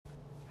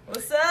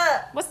What's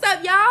up? What's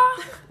up,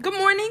 y'all? Good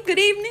morning, good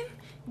evening,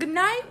 good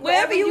night,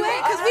 wherever you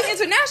at, because we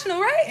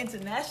international, right?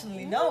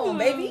 Internationally known,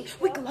 baby.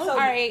 We global. All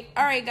right,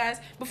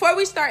 guys. Before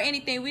we start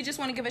anything, we just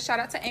want to give a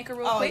shout out to Anchor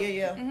real quick.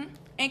 Yeah. Mm-hmm.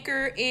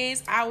 Anchor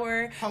is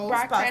our Host,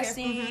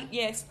 broadcasting, podcast.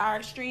 yes,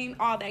 our stream,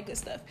 all that good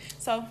stuff.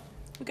 So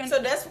we're gonna. So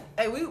that's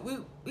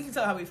we can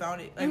tell how we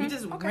found it. Like we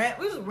just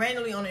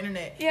randomly on the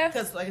internet. Yeah.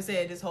 Because like I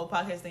said, this whole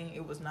podcast thing,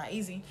 it was not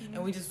easy,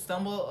 and we just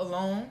stumbled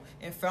along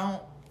and found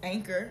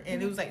Anchor,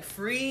 and it was like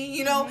free,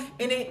 you know.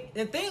 And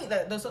the thing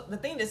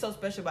that's so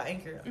special about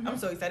Anchor, I'm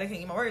so excited I can't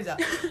get my words out.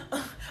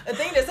 The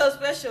thing that's so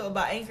special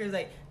about Anchor is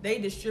like they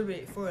distribute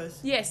it for us.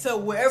 Yes. So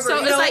wherever. So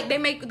you it's know, like they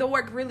make the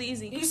work really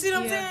easy. You see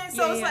what I'm saying?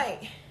 So it's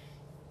like,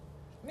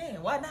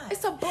 man, why not?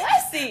 It's a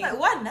blessing. Like,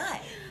 why not?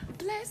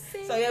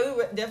 Blessing. So yeah,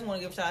 we definitely want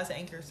to give a shout out to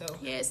Anchor. So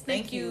yes,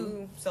 thank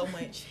you so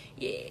much.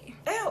 Yeah.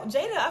 Damn,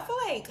 Jada, I feel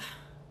like.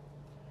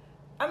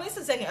 I mean, it's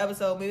the second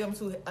episode. Maybe I'm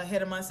too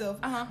ahead of myself.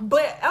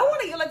 But I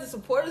want to give, like, the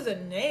supporters a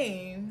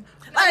name.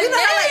 Like,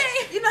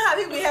 you know how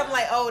people be having,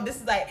 like, oh, this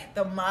is, like,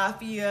 the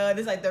Mafia.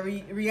 This is, like, the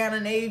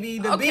Rihanna Navy,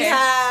 the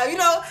Beehive. You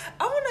know,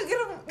 I want to get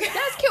them.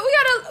 That's cute.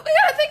 We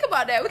gotta think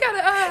about that. We gotta,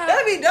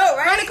 that'd be dope,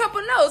 right? Write a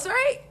couple notes,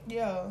 right?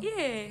 Yeah.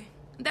 Yeah.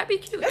 That'd be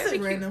cute. That's That'd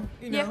just be random,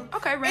 cute. you know? Yeah.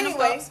 Okay, random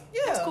Anyway, thoughts.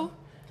 That's cool.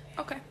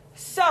 Okay.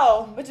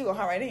 So, but you gonna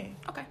hop right in.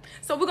 Okay.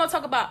 So, we're gonna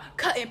talk about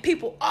cutting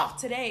people off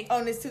today.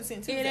 On this 2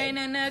 Cent Tuesday. It ain't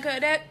nothing to cut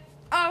that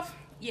off.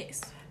 Yes.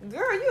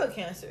 Girl, you a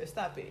Cancer.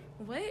 Stop it.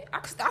 What?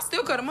 I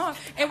still cut them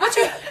off. And what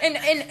you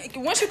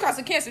and once you cross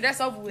a Cancer, that's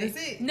over with.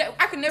 That's it.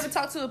 I can never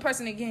talk to a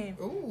person again.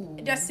 Ooh.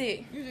 That's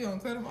it. You just gonna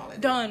cut them all like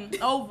that? Done.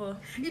 Over.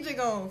 You just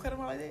gonna cut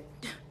them all like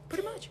that?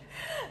 Pretty much.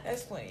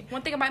 That's funny.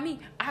 One thing about me,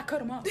 I cut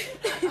them off.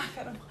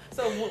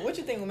 So, what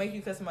you think will make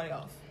you cut somebody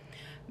off?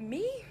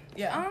 Me?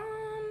 Yeah.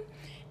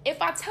 If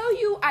I tell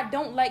you I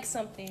don't like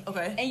something,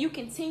 okay, and you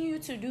continue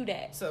to do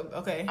that, so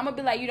okay, I'm gonna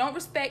be like, you don't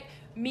respect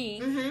me,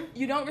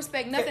 you don't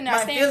respect nothing my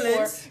I stand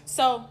feelings. For,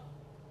 so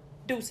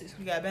deuces.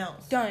 You gotta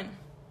bounce. Done.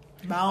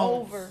 Bounce.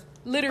 Over.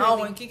 Literally. I don't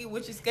want to kick it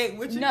with you, skate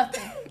with you.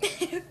 Nothing.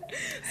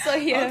 So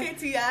yeah. Okay,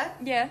 T.I.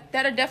 Yeah,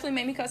 that'll definitely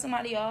make me cut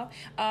somebody off.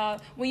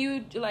 When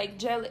you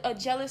like a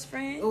jealous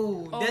friend.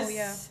 Ooh, that's,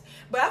 yeah.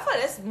 But I feel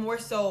like that's more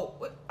so.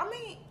 I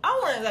mean, I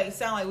don't want to like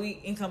sound like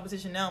we in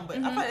competition now, but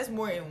I feel like that's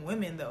more in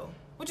women though.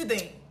 What you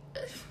think?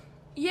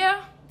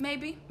 Yeah,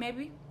 maybe.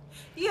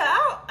 Yeah,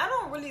 I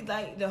don't really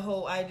like the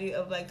whole idea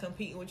of like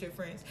competing with your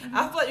friends.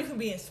 I feel like you can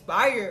be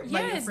inspired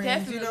by your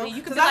friends, definitely. You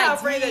know? Because I have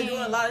friends that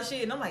doing a lot of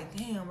shit, and I'm like,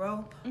 damn,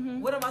 bro,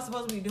 what am I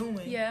supposed to be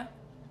doing? Yeah,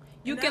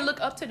 you can look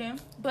up to them,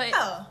 but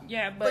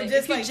but just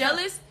if you're like,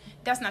 jealous,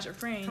 that's not your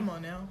friend. Come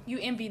on now, you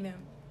envy them.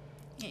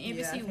 And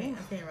envy I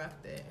can't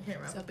rap that.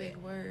 It's a big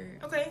word.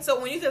 Okay,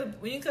 so when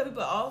you cut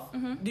people off,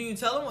 do you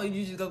tell them or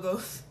you just go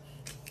ghost?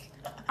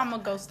 I'm a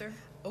ghoster.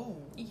 Oh.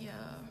 Yeah.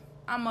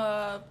 I'm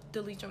a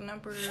delete your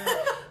number.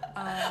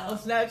 On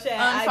Snapchat,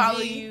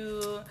 unfollow IG.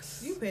 you.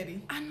 You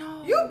petty. I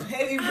know. You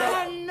petty, bro.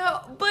 I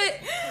know, but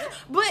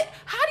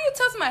how do you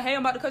tell somebody, hey,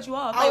 I'm about to cut you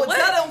off? I would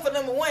tell them for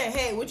number one,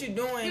 hey, what you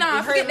doing?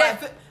 Nah, forget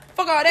that.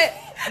 Fuck all that.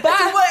 But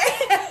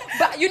what?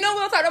 But you know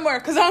we'll talk no more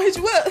because I don't hit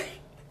you up.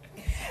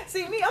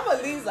 See me, I'm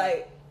at least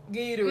like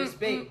give you the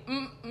respect.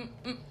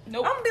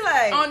 Nope. I'm gonna be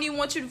like, I don't even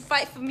want you to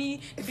fight for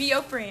me to be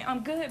your friend.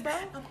 I'm good, bro.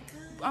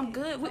 I'm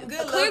good.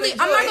 Clearly, I'm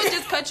not gonna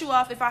just cut you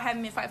off if I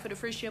haven't been fighting for the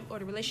friendship or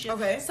the relationship.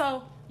 Okay.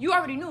 So you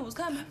already knew it was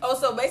coming. Oh,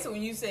 so basically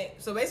you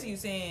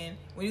saying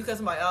when you cut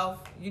somebody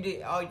off, you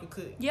did all you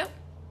could. Yep.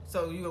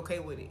 So you okay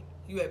with it?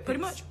 You at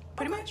peace?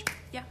 Pretty much.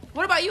 Yeah.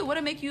 What about you?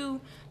 What'll make you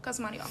cut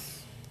somebody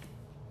off?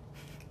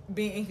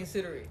 Being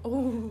inconsiderate.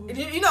 Ooh.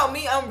 You know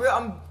me.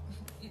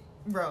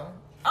 Bro.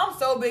 I'm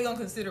so big on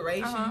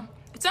consideration.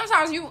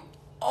 Sometimes you.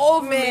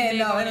 Oh man,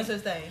 no, ain't no such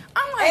thing.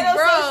 I'm like, ain't no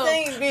bro, such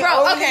thing. Being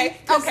okay.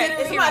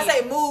 If somebody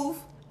say move,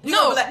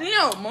 no,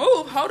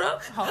 move. Hold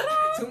up.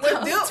 Too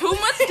much dip. Too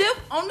much dip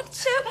on the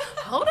chip.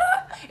 Hold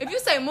up. If you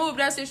say move,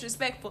 that's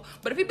disrespectful.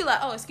 But if you be like,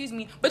 oh, excuse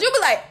me, but you'll be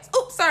like,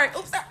 oops, sorry.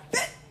 Move.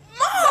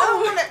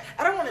 I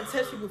don't want to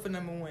touch people for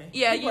number one.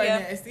 Yeah, people yeah. Are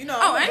nasty. You know,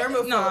 I'm a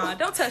germaphobe. Nah,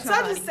 don't touch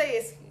nobody. So I just say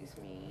excuse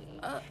me.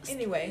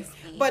 Anyway,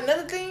 but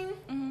another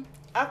thing,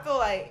 I feel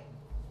like,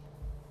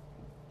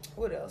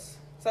 what else?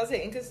 So I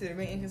say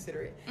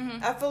inconsiderate.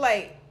 I feel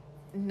like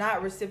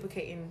not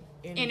reciprocating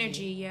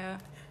energy. Yeah.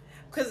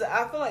 Because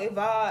I feel like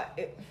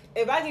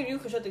if I give you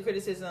constructive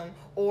criticism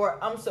or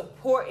I'm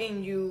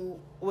supporting you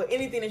with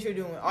anything that you're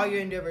doing, all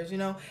your endeavors, you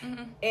know,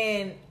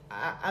 and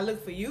I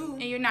look for you,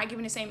 and you're not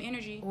giving the same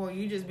energy, or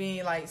you just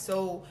being like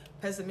so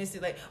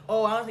pessimistic, like,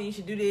 oh, I don't think you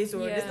should do this, or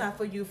this not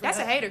for you. That's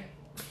a hater.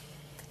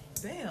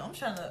 Damn, I'm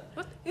trying to.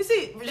 You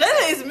see,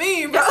 that is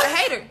me, bro. That's a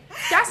hater.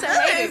 That's a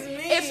hater. Is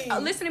me. If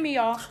listen to me,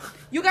 y'all.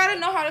 You gotta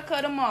know how to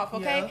cut them off,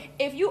 okay?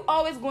 Yeah. If you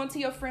always going to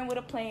your friend with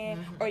a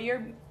plan, or your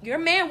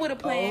man with a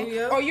plan,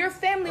 or your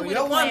family with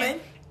a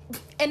plan,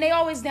 and they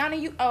always down on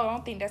you. Oh, I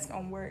don't think that's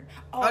gonna work.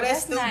 Oh,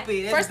 that's stupid. Not.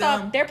 That's First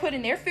dumb. off, they're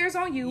putting their fears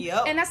on you,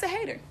 and that's a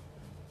hater.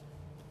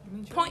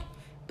 Point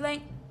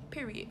blank.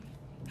 Period.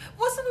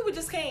 Well, some people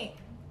just can't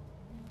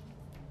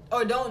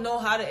or don't know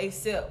how to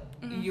accept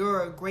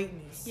your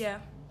greatness. Yeah.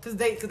 Because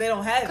they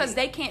don't have it. Because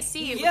they can't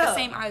see it with the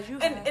same eyes you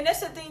have. And that's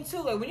the thing,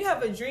 too. Like, when you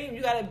have a dream,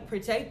 you got to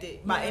protect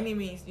it by any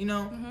means, you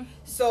know?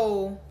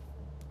 So,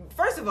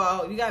 first of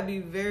all, you got to be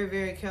very,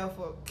 very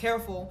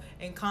careful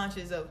and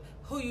conscious of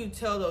who you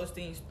tell those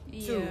things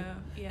to.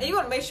 And you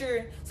want to make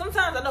sure,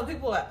 sometimes I know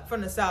people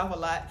from the South a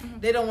lot,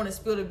 they don't want to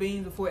spill the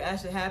beans before it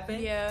actually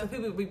happens. So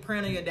people be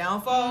praying on your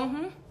downfall.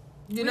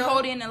 You know? We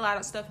hold in a lot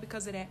of stuff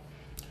because of that.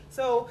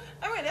 So,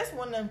 I mean, that's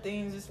one of them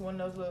things, just one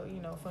of those little, you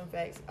know, fun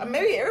facts.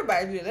 Maybe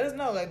everybody do that. Let us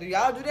know. Like, do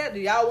y'all do that? Do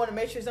y'all want to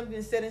make sure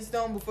something's set in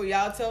stone before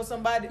y'all tell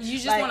somebody? You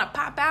just want to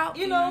pop out?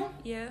 You know?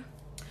 Yeah.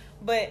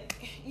 But,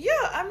 yeah,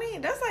 I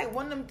mean, that's like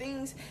one of them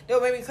things that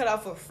would make me cut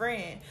off a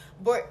friend.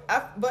 But I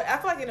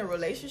feel like in a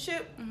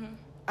relationship,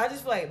 I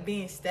just feel like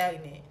being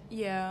stagnant.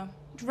 Yeah.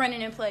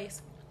 Running in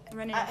place.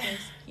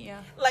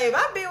 Yeah. Like, if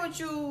I've been with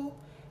you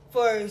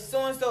for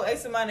so-and-so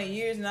X amount of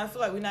years and I feel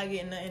like we're not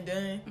getting nothing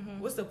done,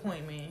 what's the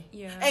point, man?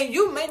 Yeah. And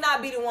you may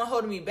not be the one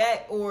holding me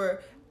back,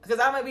 or because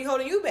I might be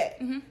holding you back.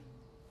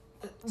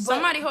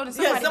 Somebody holding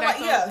somebody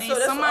back. So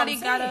that's somebody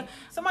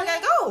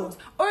gotta go.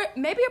 Or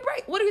maybe a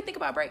break. What do you think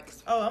about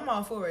breaks? Oh, I'm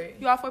all for it.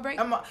 You all for a break?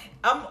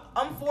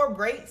 I'm for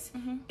breaks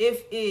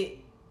if it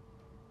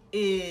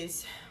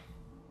is.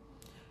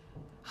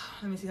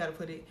 Let me see how to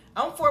put it.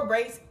 I'm for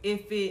breaks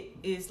if it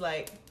is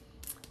like,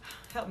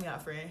 help me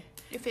out, friend.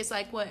 If it's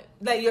like what?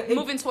 Like you're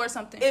moving towards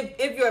something.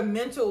 If your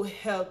mental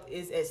health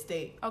is at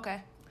stake.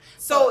 Okay.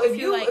 So if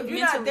you're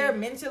not there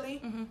mentally,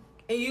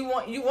 and you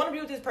want to be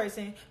with this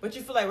person, but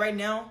you feel like right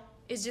now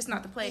it's just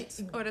not the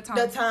place or the time.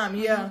 The time,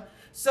 yeah.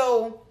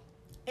 So,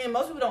 and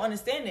most people don't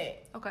understand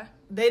that. Okay.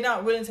 They're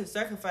not willing to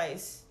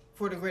sacrifice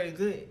for the greater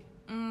good.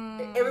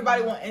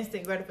 Everybody want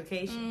instant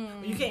gratification.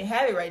 But you can't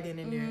have it right then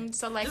and there.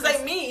 So like, just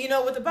like me, you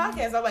know, with the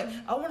podcast, I'm like,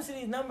 I want to see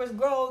these numbers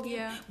grow.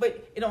 Yeah.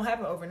 But it don't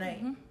happen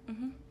overnight.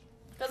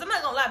 Because I'm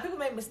not gonna lie, people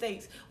make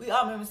mistakes. We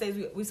all make mistakes.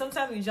 We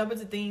sometimes we jump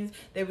into things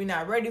that we're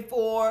not ready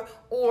for,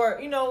 or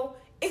you know,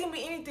 it can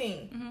be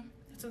anything.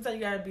 Sometimes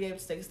you gotta be able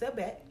to take a step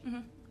back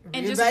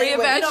and just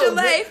reevaluate your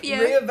life.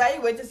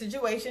 Reevaluate the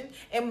situation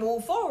and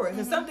move forward.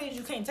 Because some things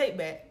you can't take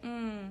back,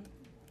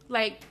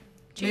 like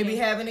cheating. Maybe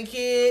having a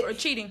kid or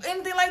cheating,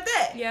 anything like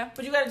that. Yeah,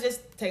 but you gotta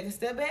just take a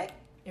step back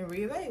and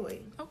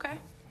reevaluate. Okay.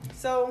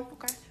 So,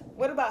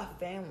 what about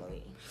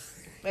family?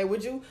 Like,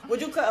 would you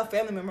cut a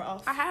family member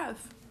off? I have.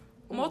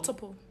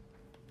 Multiple.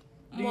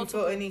 Do you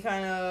feel any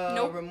kind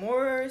of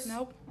remorse?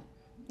 Nope.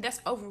 That's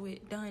over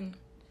with. Done.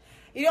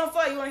 You don't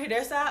feel like you want to hear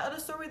their side of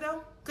the story,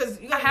 though? Because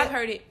I have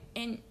heard it,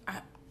 and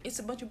it's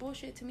a bunch of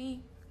bullshit to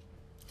me.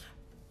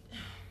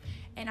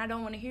 And I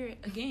don't want to hear it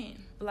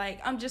again.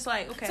 Like, I'm just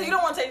like, okay. So you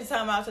don't want to take the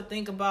time out to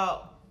think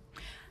about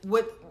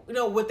what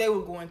they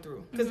were going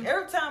through, because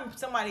every time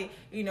somebody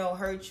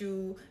hurt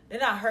you, they're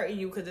not hurting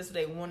you because that's what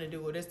they want to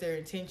do or that's their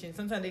intention.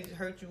 Sometimes they just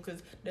hurt you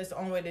because that's the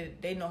only way that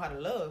they know how to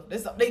love.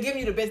 They give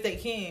you the best they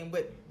can,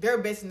 but their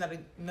best is not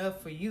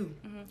enough for you.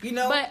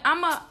 But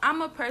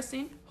I'm a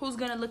person who's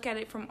gonna look at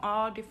it from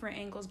all different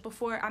angles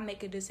before I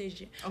make a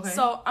decision. Okay.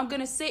 So I'm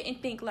gonna sit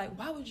and think like,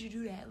 why would you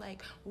do that?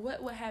 Like,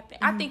 what would happen?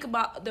 I think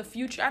about the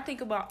future. I think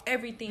about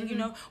everything.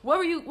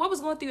 What was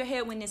going through your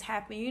head when this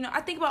happened?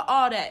 I think about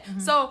all that.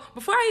 So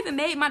before I even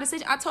made my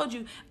decision, I told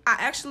you I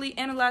actually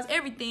analyzed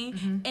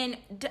everything, and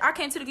I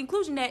came to the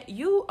conclusion that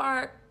you're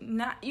a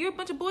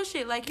bunch of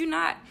bullshit. Like, you're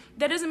not.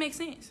 That doesn't make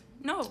sense.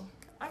 No.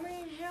 I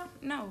mean, yeah.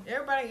 No.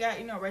 Everybody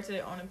got right to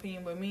their own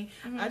opinion, but me,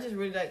 I just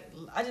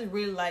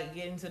really like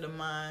getting to the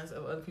minds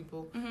of other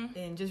people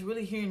and just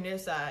really hearing their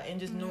side and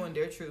just knowing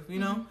their truth.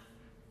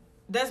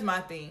 That's my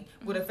thing.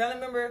 With a family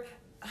member,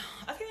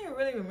 I can't even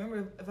really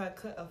remember if I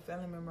cut a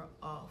family member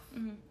off.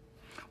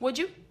 Would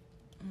you?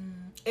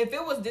 If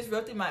it was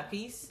disrupting my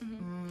peace,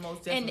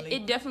 most definitely.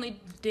 And it definitely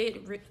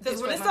did.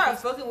 Because when it started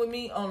fucking with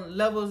me on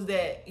levels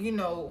that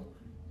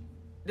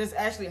that's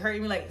actually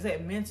hurting me, like I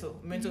said, mental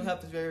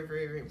health is very,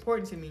 very, very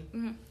important to me.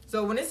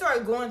 So when it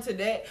started going to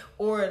that,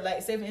 or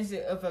like say for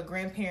instance, of a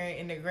grandparent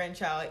and a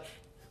grandchild,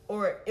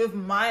 or if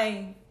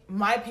my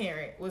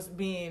parent was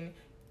being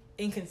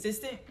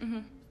inconsistent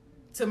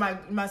to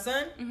my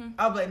son,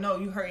 I'll be like, no,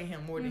 you hurting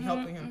him more than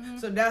helping him.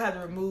 So that had to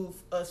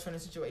remove us from the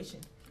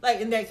situation. Like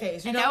in that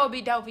case, and that would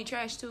be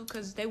trash too,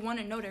 because they want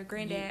to know their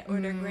granddad or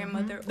their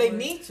grandmother. They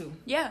need to.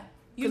 Yeah,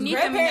 you need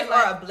grandparents them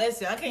are a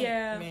blessing. I can't.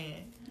 Yeah,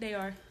 man, they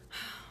are.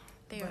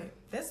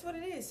 That's what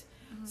it is.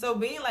 So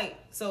being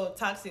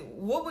toxic,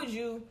 what would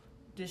you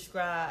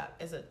describe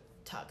as a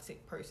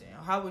toxic person?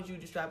 Or how would you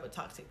describe a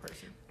toxic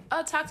person?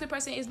 A toxic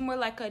person is more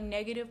like a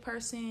negative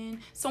person,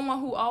 someone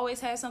who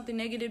always has something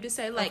negative to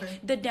say, like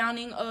the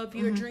downing of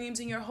your dreams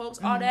and your hopes,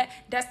 all that.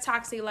 That's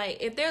toxic. Like,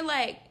 if they're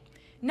like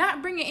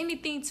not bringing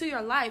anything to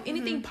your life,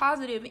 anything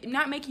positive,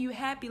 not making you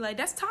happy, like,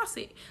 that's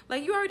toxic.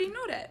 Like, you already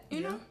know that,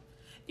 you know?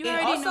 You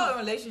and also in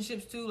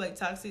relationships too, like,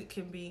 toxic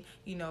can be,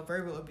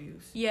 verbal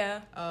abuse.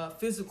 Yeah.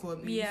 Physical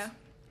abuse. Yeah.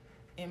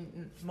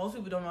 And most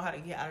people don't know how to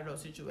get out of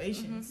those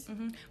situations.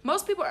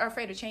 Most people are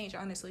afraid of change,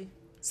 honestly.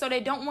 So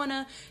they don't want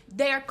to.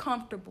 They're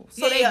comfortable.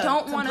 So they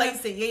don't want to.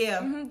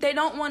 Mm-hmm. They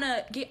don't want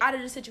to get out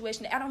of the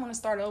situation. I don't want to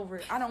start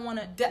over. I don't want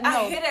to.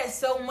 I hear that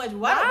so much.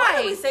 Why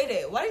do we say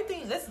that? Why do you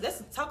think?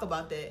 Let's talk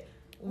about that.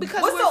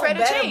 Because what's we're afraid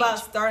so of change about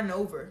starting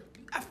over?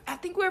 I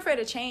think we're afraid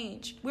of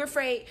change. We're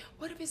afraid.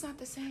 What if it's not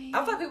the same?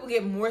 I feel like people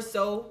get more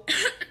so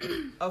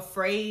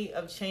afraid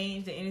of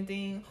change than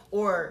anything,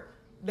 or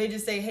they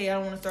just say, "Hey, I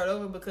don't want to start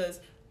over," because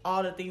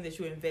all the things that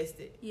you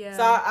invested. Yeah.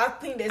 So I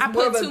think that's I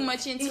more put too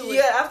much into it.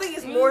 Yeah, I think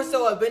it's more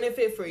so a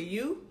benefit for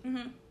you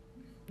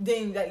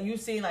than that you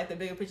seeing like the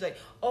bigger picture. Like,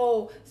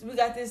 oh, so we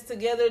got this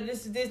together.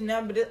 This is this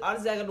now, but all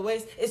this I got to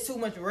waste. It's too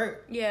much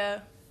work. Yeah.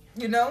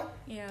 You know.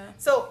 Yeah.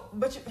 So,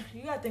 but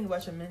you gotta think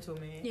about your mental,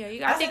 man. Yeah, you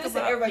gotta think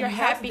about your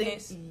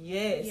happiness.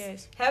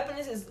 Yes.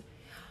 Happiness is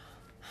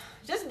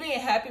just being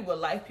happy with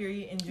life.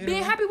 Period. In general.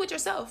 Being happy with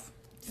yourself.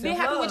 Being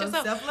happy with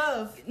yourself.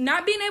 Self-love.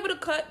 Not being able to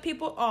cut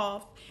people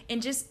off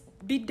and just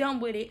be done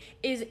with it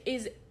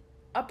is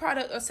a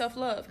product of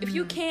self-love. If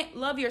you can't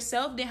love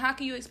yourself, then how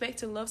can you expect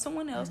to love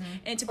someone else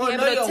and to be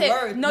able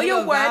to know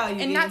your worth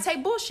and not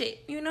take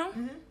bullshit? You know,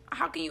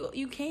 how can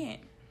you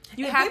can't.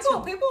 You and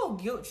have people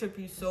guilt trip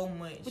you so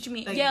much. What you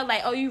mean?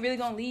 Like, oh, you really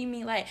gonna leave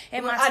me? Like,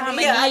 at my time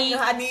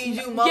I need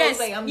you most. Yes,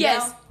 like, I'm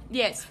yes, down.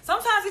 yes.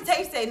 Sometimes it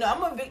takes that. No,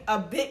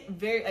 I'm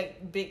very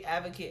big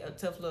advocate of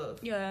tough love.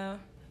 Yeah.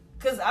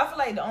 Because I feel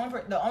like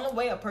the only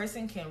way a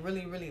person can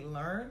really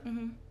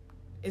learn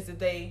is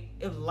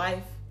if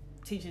life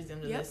teaches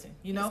them to listen.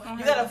 You know,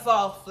 you gotta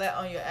fall flat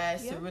on your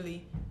ass to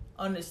really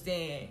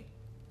understand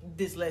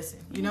this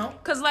lesson, you know?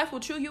 Because life will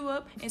chew you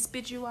up and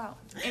spit you out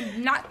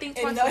and not think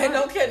twice. And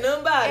don't care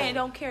nothing about it. And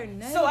don't care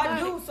nothing So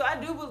I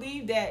do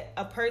believe that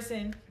a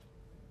person,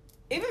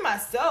 even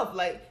myself,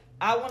 like,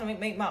 I want to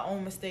make my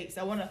own mistakes.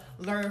 I want to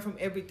learn from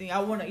everything.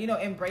 I want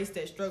to, embrace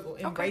that struggle,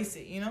 embrace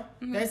it, you know?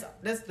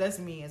 That's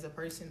me as a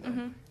person,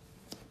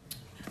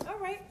 though. All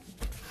right.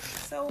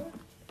 So,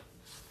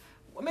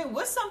 I mean,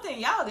 what's something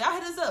y'all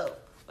hit us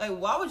up? Like,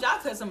 why would y'all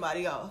cut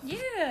somebody off?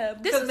 Yeah.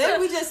 Because maybe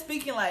we just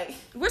speaking like...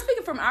 We're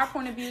speaking from our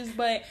point of views,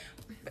 but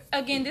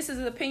again, this is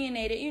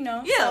opinionated,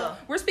 Yeah. So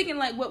we're speaking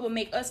like what would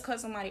make us cut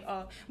somebody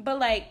off. But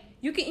like,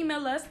 you can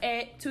email us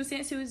at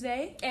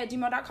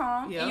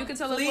 2centstuesday@gmail.com and you can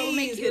tell us what would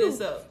make you... hit us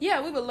up.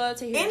 Yeah, we would love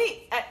to hear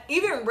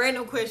even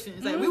random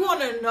questions. Like, we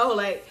want to know,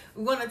 like,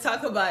 we want to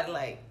talk about it,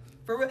 like,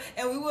 for real.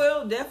 And we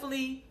will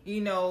definitely,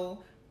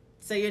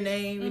 say your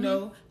name,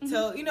 tell,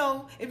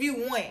 if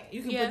you want,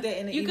 you can put that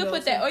in the email. You can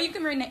put that, or you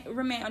can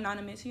remain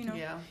anonymous,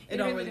 Yeah, it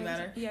don't really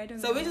matter. Yeah, it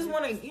doesn't. So we just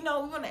want to, we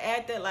want to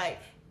add that, like,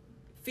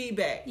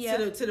 feedback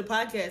to the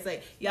podcast.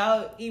 Like,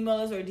 y'all email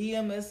us or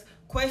DM us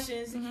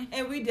questions,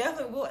 and we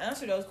definitely will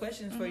answer those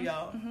questions for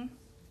y'all.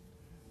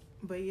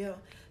 But yeah,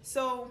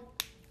 so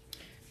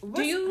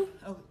do you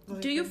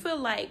feel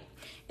like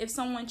if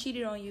someone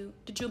cheated on you,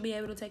 that you'll be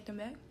able to take them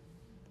back?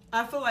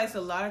 I feel like it's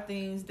a lot of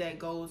things that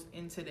goes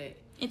into that.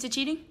 Into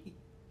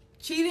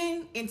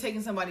cheating and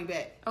taking somebody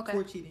back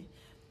for cheating.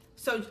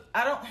 So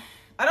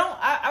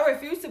I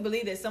refuse to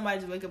believe that somebody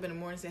just wake up in the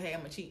morning and say, "Hey,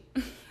 I'm a cheat."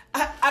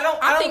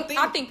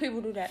 I think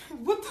people do that.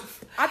 What the?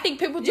 I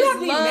think people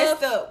just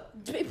messed up.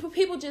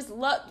 People just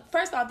love.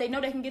 First off, they know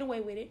they can get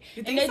away with it,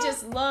 and they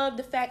just love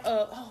the fact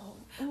of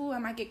I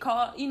might get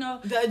caught. The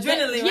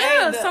adrenaline.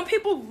 Yeah, some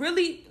people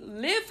really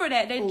live for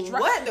that. They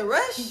the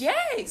rush?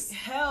 Yes.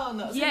 Hell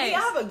no. Yes. See, I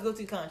have a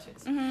guilty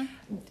conscience.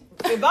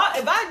 If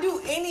I do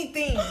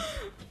anything,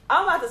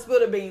 I'm about to spill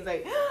the beans.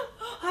 Like,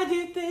 I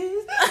did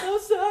this. I'm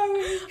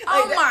sorry.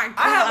 My God.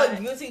 I have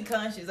a guilty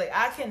conscience. Like,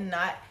 I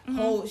cannot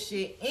hold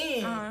shit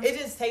in. It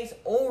just takes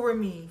over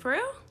me. For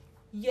real?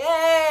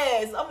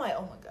 Yes. I'm like,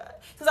 oh my God.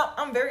 Because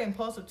I'm very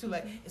impulsive too.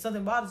 Like, if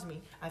something bothers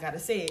me, I gotta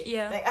say it.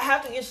 Yeah. Like, I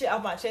have to get shit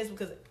off my chest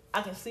because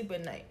I can sleep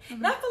at night.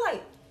 And I feel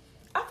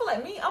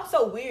like me, I'm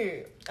so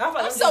weird. I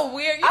just feel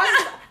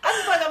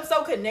like I'm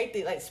so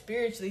connected, like,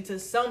 spiritually to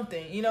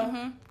something,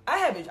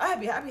 I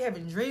be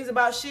having dreams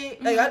about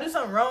shit. Like, I do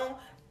something wrong,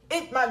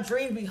 my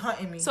dreams be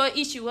hunting me. So it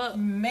eats you up.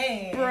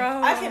 Man.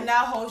 Bro. I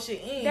cannot hold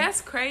shit in.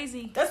 That's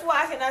crazy. That's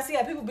why I cannot see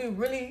how people be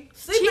really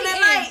sleeping at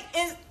night.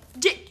 And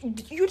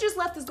you just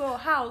left this girl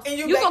house. And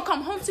you gonna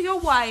come home to your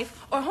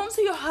wife or home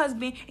to your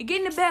husband and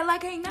get in the bed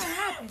like ain't nothing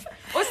happened.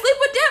 Or sleep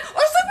with them.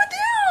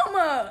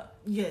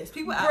 Yes,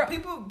 people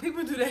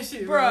do that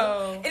shit,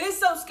 bro. And it's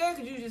so scary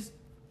because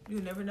you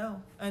never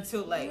know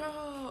until it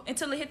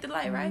hit the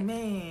light, right?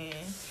 Man.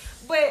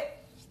 But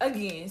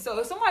again, so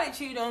if somebody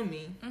cheated on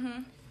me,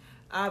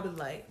 I'd be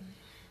like,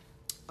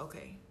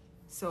 okay,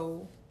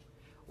 so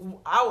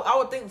I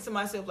would think to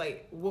myself,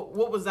 like,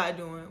 what was I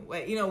doing?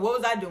 Like, what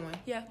was I doing?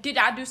 Yeah. Did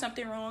I do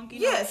something wrong?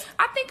 Yes.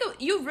 I think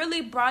you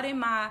really brought in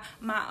my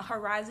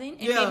horizon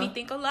and made me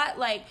think a lot.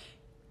 Like,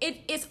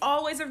 it's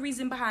always a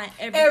reason behind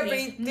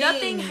everything.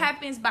 Nothing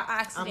happens by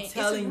accident. It's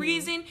a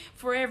reason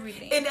for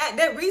everything. And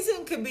that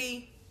reason could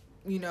be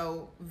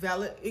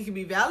valid. It can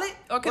be valid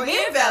or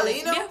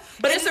invalid.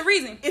 But it's a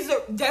reason. It's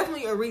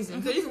definitely a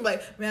reason because you can be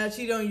like, man, I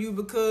cheated on you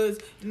because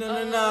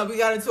no, we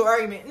got into an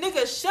argument.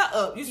 Nigga, shut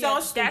up. You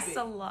sound stupid. That's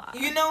a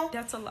lie.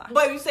 That's a lie.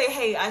 But if you say,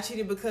 hey, I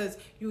cheated because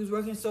you was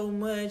working so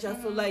much. I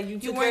feel like you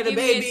took care of the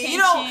baby.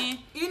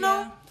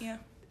 Yeah.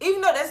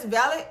 Even though that's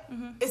valid,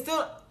 it's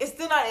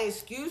still not an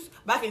excuse.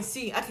 But I can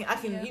see I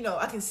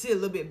can see a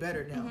little bit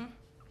better now.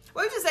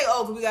 Well, you just say,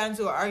 oh, because we got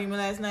into an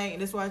argument last night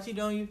and that's why I cheated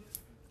on you.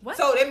 What?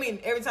 So that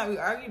means every time we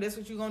argue, that's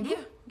what you're gonna do?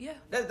 Yeah.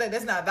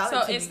 That's not valid.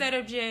 So instead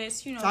of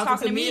just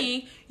talking to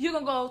me, you're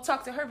gonna go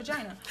talk to her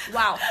vagina.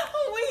 Wow.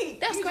 Oh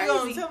wait, that's crazy. You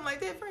gonna tell him like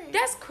that, friend?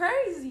 That's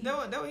crazy.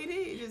 That what he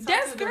did. Just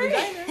that's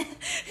crazy.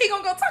 He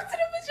gonna go talk to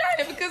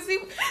the vagina because he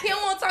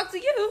don't want to talk to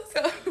you.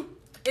 So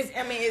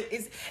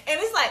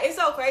it's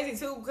so crazy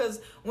too because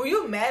when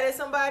you're mad at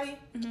somebody.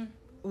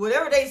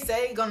 Whatever they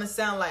say gonna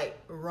sound like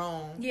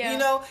wrong.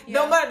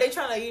 No matter they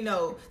trying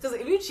to, because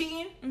if you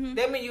cheating,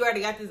 that means you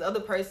already got this other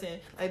person.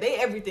 Like they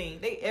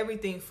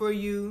everything for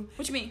you.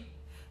 What you mean?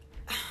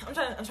 I'm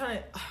trying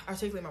to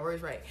articulate my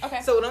words right.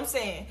 Okay. So what I'm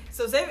saying,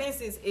 say for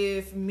instance,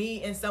 if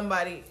me and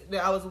somebody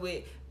that I was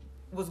with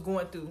was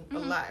going through a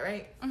lot,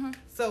 right?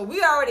 So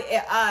we already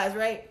at odds,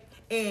 right?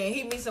 And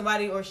he meets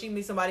somebody or she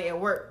meets somebody at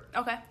work.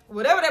 Okay.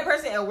 Whatever that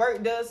person at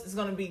work does is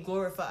going to be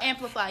glorified.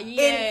 Amplified,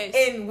 yes.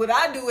 And what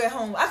I do at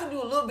home, I can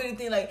do a little bitty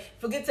thing like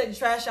forget to take the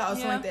trash out or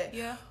something like that.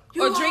 Yeah.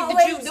 Or drink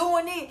the juice.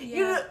 Doing it.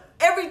 Yeah.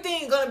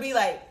 Everything going to be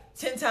like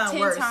 10 times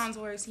worse. 10 times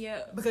worse,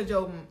 yeah. Because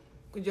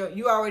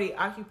you already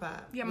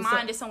occupied. Your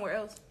mind is somewhere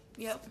else.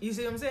 Yep. You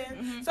see what I'm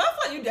saying? So I feel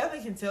like you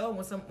definitely can tell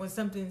when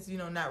something's,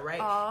 not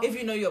right. If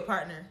you know your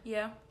partner.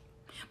 Yeah.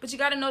 But you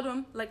got to know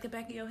them like the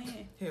back of your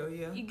hand. Hell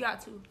yeah. You got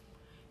to.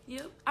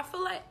 Yep. I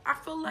feel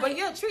like. But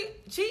yeah,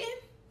 cheating.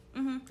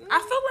 I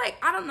feel like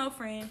I don't know,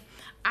 friend.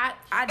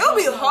 It'll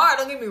be hard.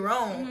 Don't get me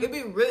wrong.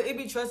 It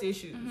be trust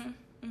issues.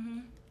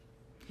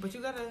 But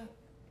you gotta.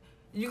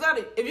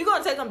 If you're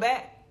gonna take them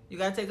back, you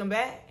gotta take them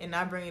back and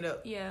not bring it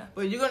up. Yeah.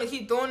 But you're gonna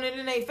keep throwing it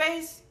in their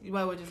face. You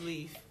might as well just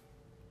leave.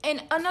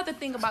 And another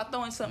thing about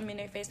throwing something in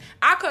their face,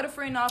 I cut a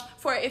friend off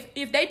for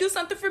if they do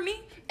something for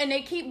me and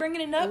they keep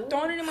bringing it up,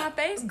 throwing it in my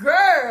face.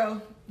 Girl,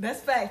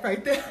 that's fact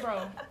right there,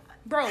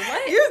 Bro, what?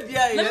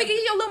 Let me give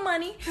you your little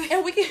money,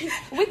 and we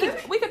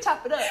can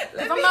chop it up.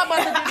 If I'm not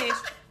about to do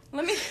this,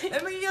 let me give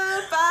you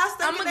 $5.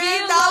 I'm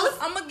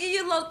gonna give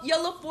you your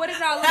little $40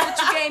 that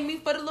you gave me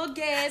for the little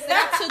gas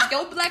that I took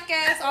your black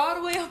ass all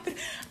the way up. I'm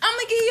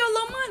gonna give you your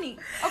little money,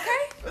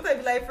 okay? What they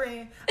be like,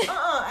 friend?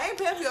 I ain't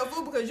paying for your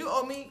food because you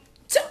owe me.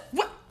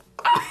 What?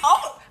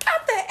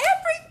 After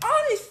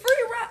all this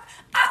free ride,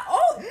 I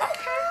owe.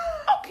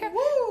 Okay.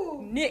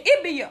 Woo. Nick,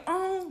 it be your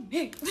own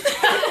Nick. For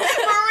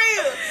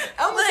real.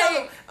 I'm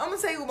gonna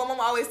tell you what my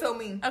mama always told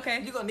me.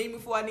 Okay. You gonna need me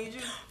before I need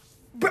you.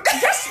 Tell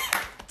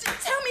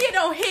me it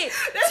don't hit.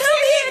 Tell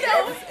me it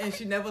don't. And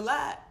she never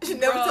lied. She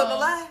never told a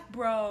lie.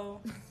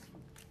 Bro.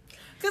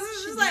 Cause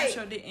it's just like,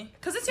 sure didn't.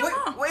 Cause it's your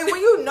mom. When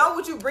you know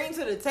what you bring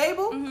to the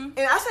table, and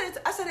I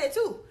said that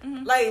too.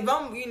 Like if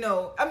I'm,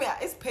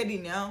 it's petty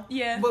now.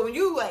 Yeah. But when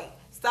you like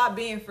stop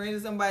being friends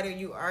with somebody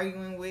you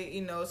arguing with,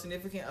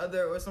 significant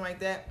other or something like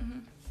that,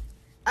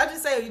 I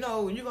just say, you're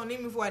gonna need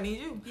me before I need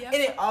you. Yep.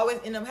 And it always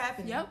end up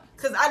happening. Yep.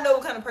 Because I know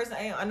what kind of person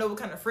I am. I know what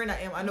kind of friend I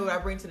am. I know what I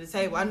bring to the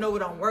table. I know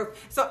what I'm worth.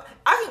 So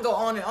I can go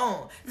on and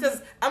on. Because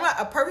I'm not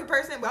a perfect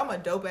person, but I'm a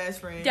dope ass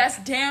friend. That's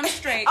damn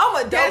straight. I'm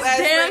a dope ass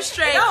friend. Damn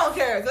straight. And I don't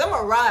care. Because I'm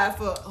a ride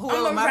for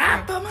whoever my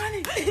friend. I'm a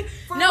ride for money.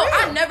 No, real.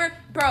 I never,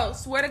 bro,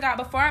 swear to God,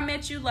 before I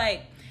met you,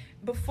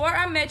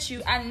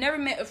 I never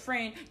met a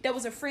friend that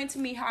was a friend to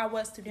me how I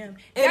was to them.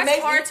 That's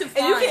hard to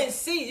find. And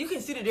you can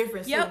see the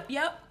difference. Yep.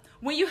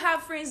 When you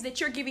have friends that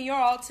you're giving your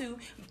all to,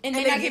 and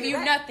they're not giving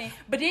you nothing,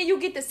 but then you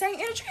get the same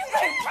energy, you're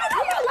like, I'm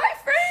my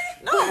life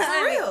friend. No,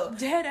 for real.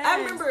 Dead ass.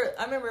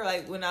 I remember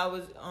like when I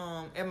was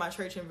at my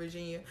church in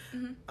Virginia,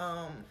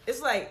 it's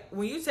like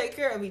when you take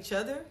care of each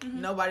other,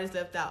 nobody's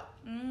left out.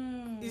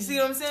 You see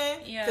what I'm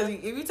saying? Yeah. Because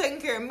if you're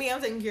taking care of me,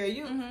 I'm taking care of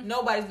you.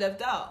 Nobody's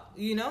left out.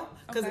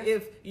 Because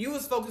if you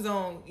was focused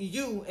on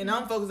you and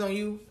I'm focused on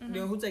you,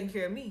 then who's taking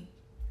care of me?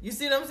 You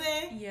see what I'm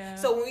saying? Yeah.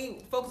 So when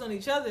we focus on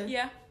each other,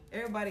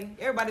 everybody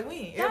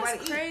win.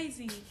 That's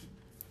crazy.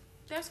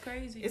 That's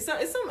crazy. It's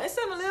something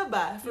to live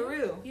by, for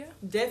real. Yeah.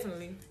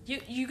 Definitely.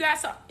 You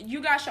guys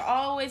should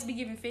always be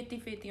giving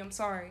 50-50. I'm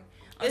sorry.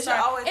 In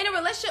a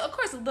relationship, of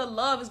course, the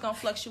love is gonna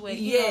fluctuate.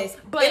 Yes.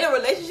 But in a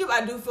relationship,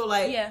 I do feel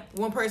like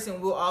one person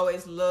will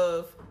always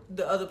love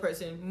the other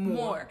person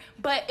more.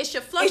 But it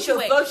should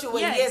fluctuate.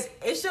 Yes.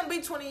 It shouldn't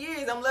be 20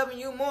 years. I'm loving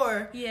you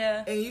more.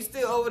 Yeah. And you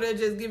still over there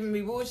just giving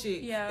me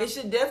bullshit. Yeah. It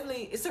should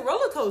definitely, it's a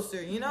roller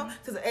coaster,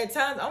 Because at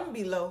times I'm gonna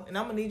be low and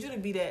I'm gonna need you to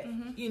be that,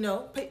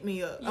 pick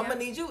me up. Yeah. I'm gonna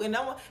need you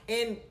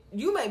and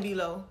you may be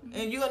low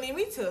and you're gonna need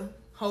me to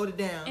hold it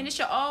down. And it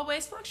should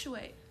always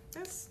fluctuate.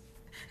 That's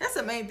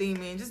the main thing,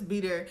 man. Just be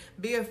there.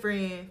 Be a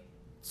friend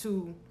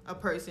to a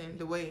person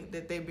the way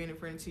that they've been a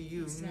friend to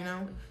you,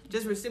 exactly.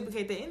 Just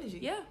reciprocate their energy.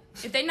 Yeah.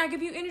 If they not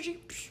give you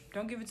energy,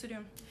 don't give it to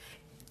them.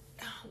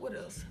 What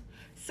else?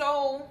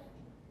 So,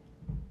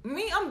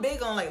 I'm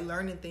big on like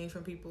learning things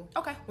from people.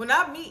 Okay. When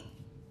I meet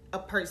a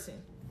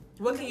person,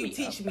 what can you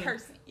teach me?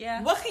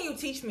 Yeah. What can you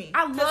teach me?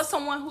 I love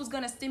someone who's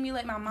gonna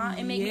stimulate my mind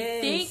and make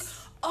me think.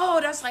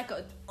 Oh, that's like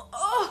a.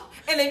 Oh.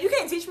 And if you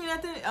can't teach me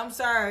nothing, I'm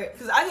sorry,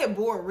 because I get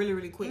bored really,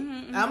 really quick.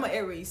 I'm an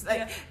Aries.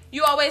 Like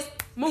you always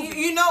move.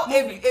 You know,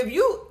 if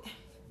you,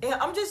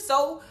 I'm just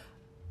so.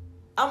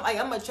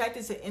 I'm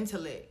attracted to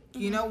intellect.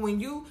 You know, when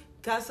you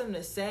got something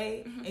to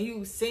say and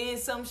you saying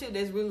some shit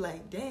that's really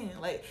like,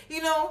 damn, like,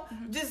 you know,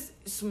 just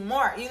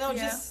smart, you know,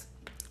 just.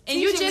 And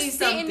you just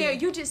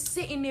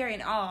sitting there,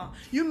 in awe.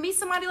 You meet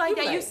somebody like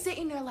that, you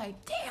sitting there like,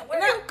 damn,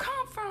 where you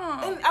come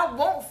from? And I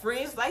want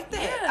friends like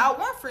that. Yeah. I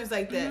want friends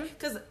like that.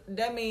 Because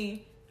that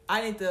means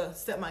I need to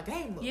step my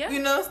game up. Yeah. You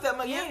know, step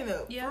my game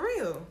up. Yeah. For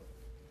real.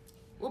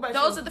 What about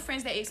those are the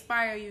friends that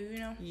inspire you, you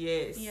know?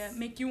 Yes. Yeah,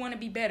 make you want to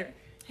be better.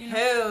 You know?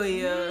 Hell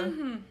yeah.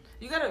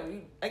 You gotta,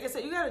 like I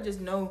said, you gotta just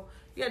know.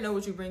 You gotta know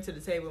what you bring to the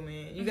table,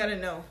 man. You gotta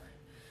know.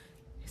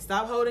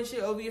 Stop holding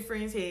shit over your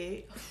friend's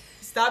head.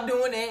 Stop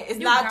doing that. It's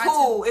not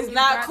cool. It's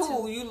not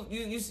cool.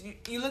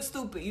 You look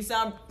stupid. You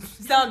sound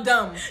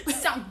dumb. You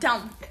sound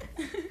dumb.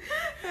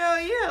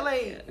 Hell yeah!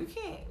 Like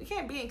you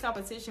can't be in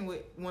competition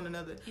with one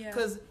another. Yeah.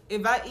 Cause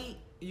if I eat,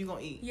 you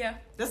gonna eat. Yeah.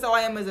 That's how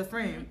I am as a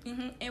friend.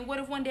 And what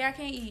if one day I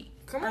can't eat?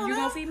 Come on, you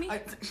gonna feed me?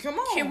 Come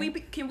on.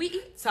 Can we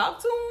eat? Talk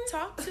to him.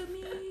 Talk to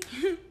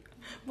me.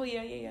 Well,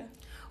 yeah.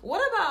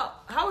 What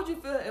about, how would you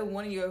feel if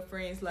one of your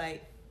friends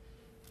like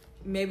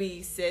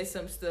maybe said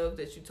some stuff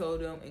that you told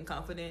them in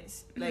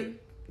confidence,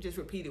 like just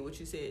repeated what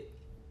you said?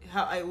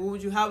 How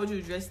would you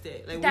address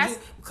that? Like, would you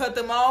cut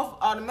them off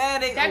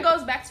automatic? That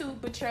goes back to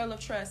betrayal of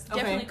trust.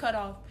 Okay. Definitely cut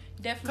off.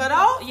 Definitely cut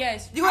off.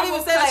 Yes. You wouldn't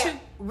even say like,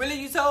 really,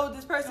 you told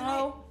this person?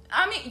 No.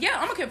 I mean, yeah,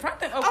 I'm gonna confront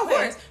them, of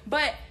course,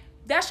 but.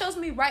 That shows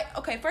me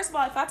okay, first of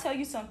all, if I tell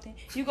you something,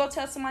 you go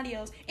tell somebody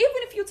else. Even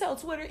if you tell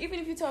Twitter, even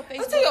if you tell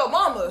Facebook. Tell your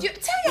mama.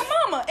 Tell your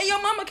mama. And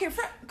your mama can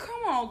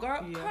come on,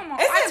 girl. Yeah. Come on.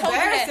 It's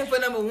embarrassing for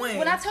number one.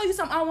 When I tell you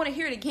something, I want to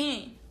hear it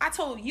again. I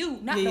told you,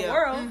 not the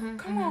world.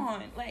 Come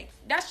on. Like,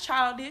 that's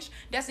childish.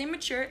 That's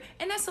immature.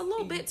 And that's a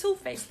little bit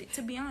two-faced,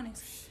 to be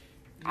honest.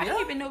 I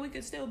didn't even know we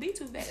could still be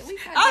two-faced.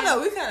 I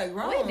know, we kind of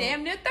grown. We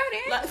damn near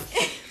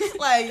 30.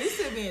 Like you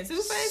still being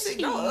two-faced?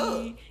 Grow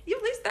up. You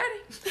at least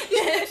 30.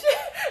 Yeah,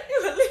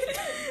 you at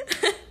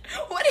least.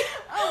 What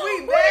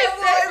we bad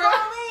boys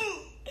on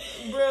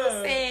me?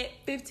 Bruh. Said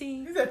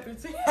 15. You said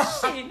 15? Shit,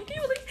 can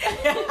you believe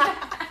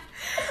that?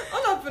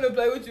 I'm not finna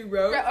play with you,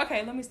 bro.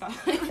 Okay, let me stop.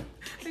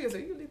 Nigga, so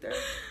you at least 30.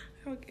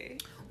 Okay.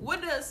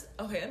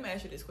 Okay, let me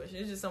ask you this question.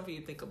 It's just something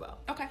you think about.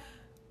 Okay.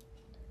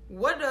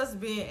 What does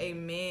being a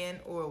man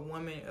or a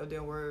woman of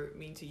their word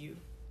mean to you?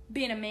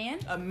 Being a man?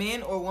 A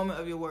man or a woman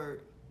of your word.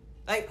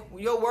 Like,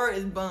 your word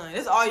is bond.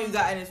 That's all you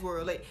got in this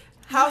world. Like,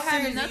 how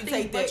serious do you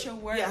take that? Your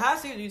word. Yeah, how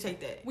serious do you take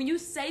that? When you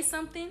say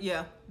something,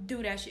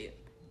 do that shit.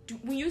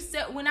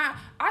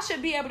 I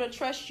should be able to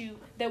trust you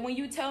that when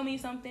you tell me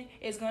something,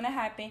 it's gonna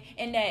happen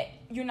and that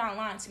you're not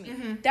lying to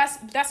me.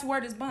 That's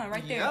word is bond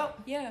right there.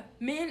 Yeah,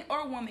 men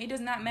or woman, it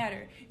does not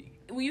matter.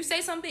 When you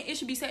say something, it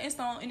should be set in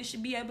stone and it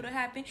should be able to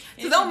happen.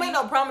 So don't make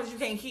no promise you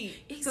can't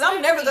keep. Because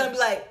I'm never gonna be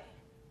like,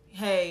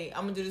 hey,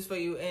 I'm gonna do this for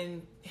you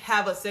and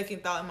have a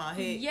second thought in my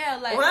head. Yeah,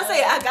 like when I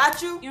say I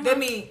got you, that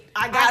means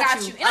I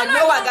got you. I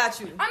know I got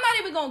you. I'm not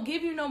even gonna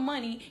give you no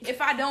money if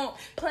I don't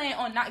plan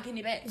on not getting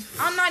it back.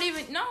 I'm not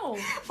even That's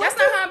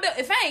not how I'm built.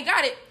 If I ain't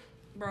got it,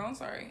 bro, I'm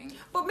sorry.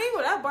 But me,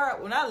 when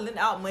I lend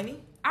out money,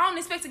 I don't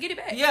expect to get it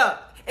back. Yeah,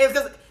 it's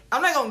because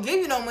I'm not gonna give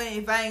you no money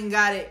if I ain't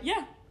got it.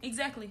 Yeah,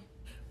 exactly.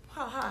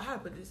 How I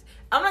put this?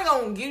 I'm not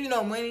gonna give you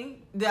no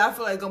money that I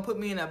feel like gonna put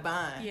me in a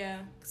bind. Yeah.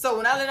 So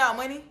when I lend out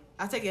money,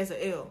 I take it as an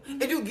L.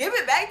 If you give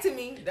it back to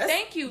me, that's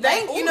thank you.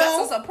 You know,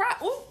 that's a surprise.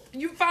 Ooh,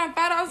 you find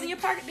 $5 in your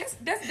pocket.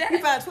 That's that. You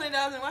find $20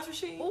 in the wash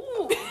machine.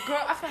 Ooh, girl,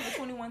 I found the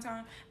 20 one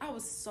time. I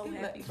was so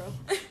happy, bro.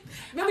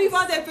 Remember you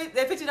found that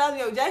 $50 in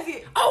your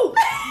jacket? Oh,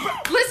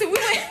 bro, listen, we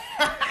went.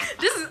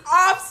 This is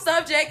off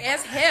subject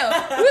as hell.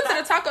 We went to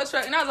the taco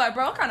truck and I was like,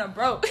 bro, I'm kind of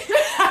broke.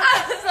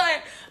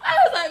 I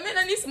was like, man,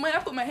 I need some money. I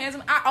put my hands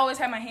in. I always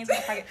have my hands in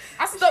my pocket.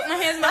 I stuck my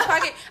hands in my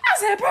pocket. I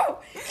said, bro,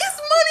 it's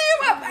money in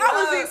my pocket.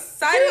 I was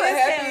excited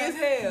as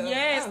hell.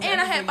 Yes,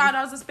 and I had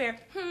 $5 to spare.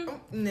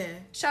 Nah.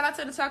 Shout out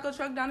to the taco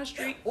truck down the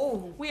street.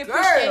 Ooh, we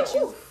appreciate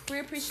you. We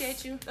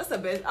appreciate you. That's the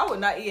best. I would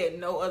not eat at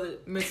no other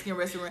Mexican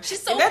restaurant.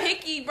 She's so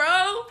picky,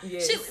 bro.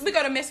 Yes. We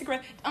go to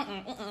Mexican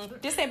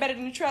restaurant. This ain't better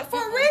than the truck. For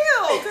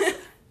real.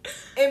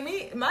 And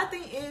my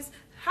thing is,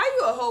 how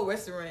you a whole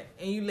restaurant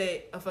and you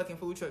let a fucking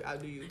food truck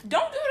outdo you?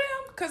 Don't do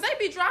them, cause they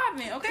be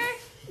driving, okay?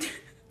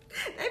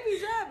 They be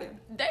driving.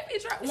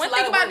 One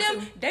thing about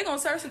them, they gonna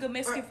serve some good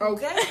Mexican food.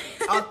 Okay,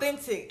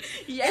 authentic.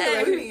 Yeah.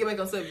 Anyway, we can get back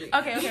on subject.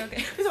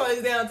 Okay. This one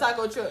is down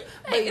taco truck.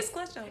 Hey, it's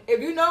clutch though.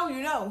 If you know,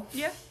 you know.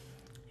 Yeah.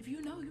 If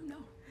you know, you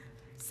know.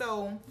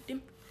 So.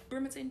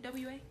 Bremerton,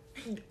 WA.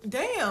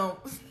 Damn.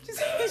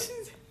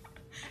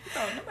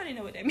 Oh, nobody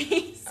know what that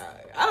means.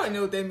 I don't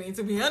know what that means,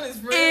 to be honest,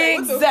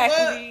 friend.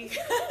 Exactly.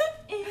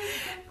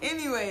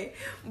 Anyway,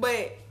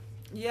 but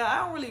yeah, I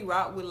don't really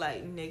rock with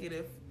like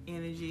negative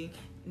energy.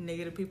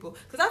 negative people.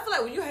 Because I feel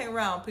like when you hang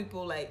around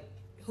people like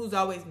who's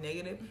always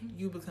negative,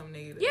 you become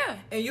negative. Yeah.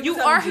 And you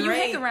are who you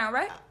hang around,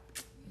 right?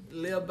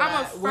 Live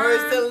by.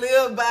 Words to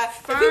live by.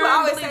 People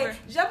always say,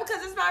 just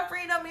because it's my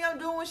friend don't mean I'm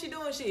doing what she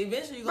doing. Shit,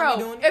 eventually you're going to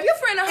be doing it. If your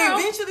friend a hoe.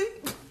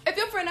 If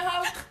your friend a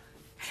hoe.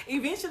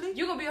 Eventually.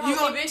 You're going to be a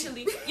hoe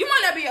eventually. You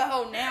might not be a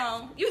hoe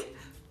now. You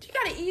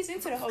got to ease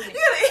into the hoe.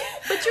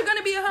 But you're going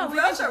to be a hoe.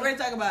 I'm sure we're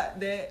talking about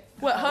that.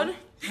 What, hoe?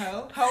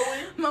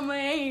 Hoeing. Mama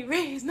ain't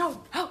raised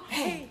no hoe.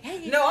 Hey.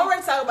 No, I'm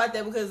ready to talk about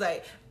that because,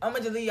 like, I'm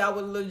going to just leave y'all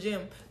with a little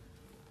gem.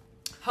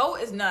 Hoe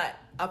is not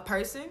a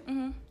person.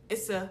 Mm-hmm.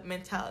 It's a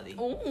mentality.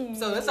 Ooh.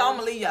 So that's all I'm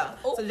going to leave y'all.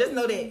 Ooh. So just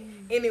know that.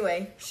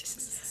 Anyway.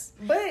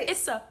 But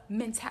it's a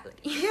mentality.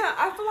 Yeah,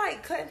 I feel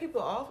like cutting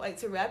people off, like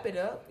to wrap it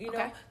up, you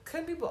know,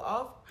 cutting people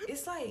off,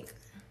 it's like,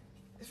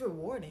 it's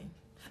rewarding.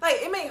 Like,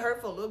 it may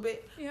hurt for a little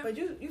bit, but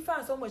you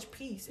find so much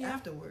peace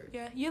afterward.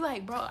 Yeah, you're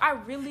like, bro,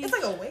 it's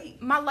like a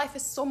weight. My life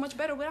is so much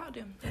better without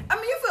them. I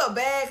mean, you feel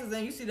bad because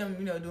then you see them,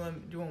 you know,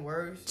 doing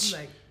worse.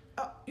 You're like,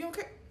 oh, you don't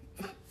care?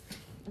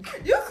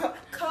 You're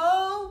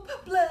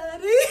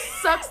cold-blooded.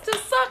 Sucks to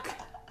suck.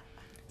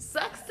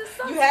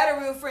 You had a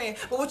real friend,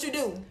 but what you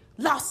do?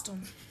 Lost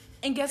them.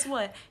 And guess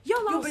what? You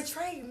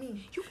betrayed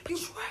me. You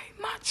betrayed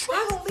my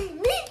trust. Y'all gonna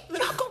leave me?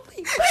 Y'all gonna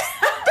leave me?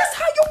 That's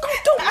how you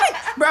gonna do it.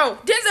 Bro,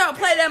 Denzel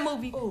played that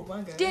movie. Oh,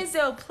 my God.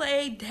 Denzel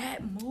played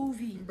that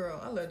movie.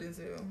 Bro, I love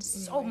Denzel.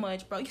 So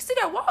much, bro. You see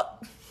that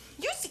walk?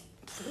 You see...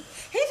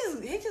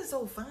 He just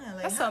so fine.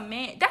 Like, that's a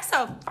man. That's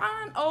a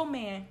fine old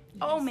man.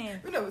 Yes. Old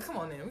man. Come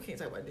on, man. We can't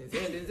talk about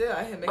Denzel.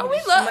 I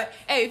had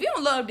Hey, if you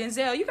don't love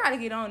Denzel, you gotta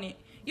get on it.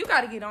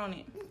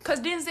 Cause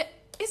Denzel,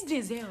 it's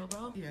Denzel,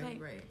 bro. Yeah,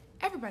 like, right.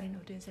 Everybody know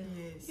Denzel.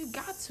 Yes. You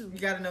got to. You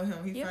gotta know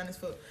him. He's fine as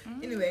fuck.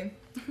 Mm-hmm. Anyway,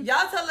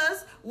 y'all tell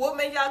us what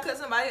made y'all cut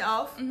somebody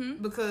off.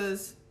 Mm-hmm.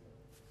 Because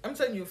I'm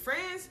telling you,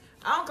 friends,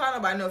 I don't call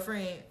nobody no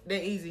friend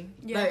that easy.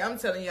 Yeah. Like, I'm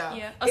telling y'all.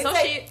 Yeah.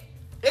 Associate.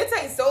 It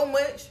takes so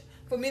much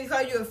for me to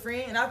call you a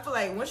friend. And I feel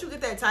like once you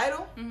get that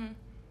title,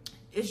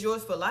 it's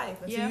yours for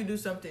life until you do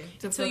something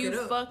to fuck it up.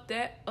 Until you fuck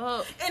that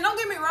up. And don't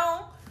get me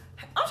wrong,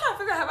 I'm trying to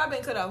figure out, have I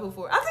been cut off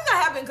before? I think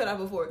I have been cut off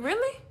before.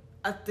 Really?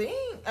 I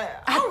think. I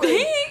don't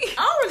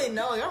really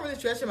know. I'm really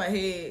stretching my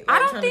head. I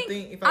don't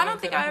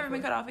think I've ever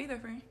been cut off either,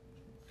 friend.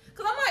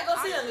 Cause I'm not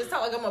gonna sit and just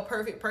talk like I'm a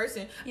perfect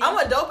person. Yeah. I'm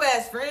a dope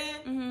ass friend,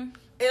 and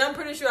I'm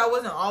pretty sure I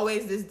wasn't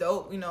always this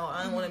dope. You know,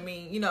 I don't want to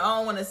mean. You know, I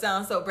don't want to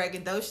sound so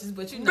braggadocious,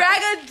 but you know,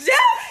 braggadocious.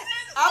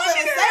 I'm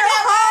gonna say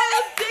that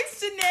whole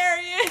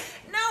dictionary.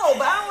 No,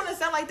 but I don't want to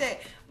sound like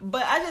that.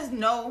 But I just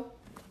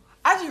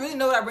really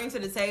know what I bring to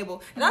the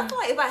table, and I feel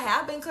like if I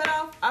have been cut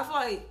off, I feel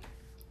like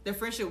the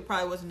friendship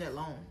probably wasn't that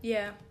long.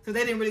 Yeah. Because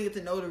they didn't really get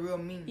to know the real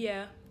me.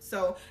 Yeah.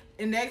 So,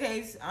 in that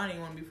case, I don't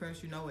even want to be friends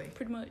with you no way.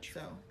 Pretty much.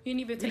 So, you didn't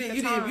even take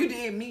the time. You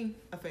did me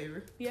a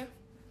favor. Yeah.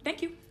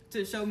 Thank you.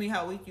 To show me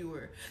how weak you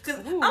were. Because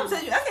I'm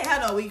telling you, I can't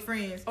have no weak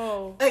friends.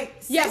 Oh.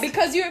 Like, yeah,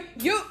 because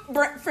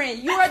friend,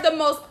 you are the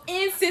most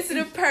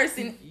insensitive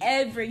person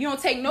ever. You don't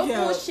take no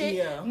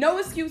bullshit, no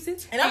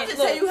excuses. And I'm just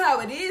telling you how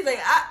it is. Like,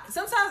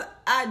 sometimes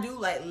I do,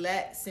 like,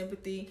 lack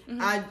sympathy.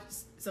 Mm-hmm.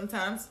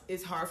 Sometimes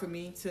it's hard for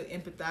me to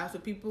empathize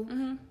with people,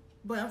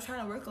 but I'm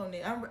trying to work on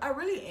it. I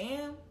really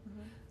am,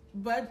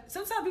 but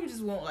sometimes people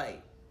just want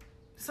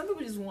some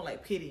people just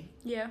want pity.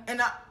 Yeah.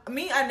 And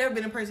I've never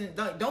been a person.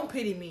 Don't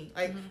pity me.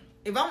 Like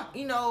if I'm,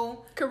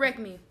 correct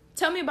me.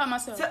 Tell me about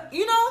myself.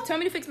 Tell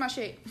me to fix my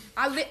shit.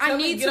 I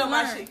need to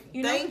learn.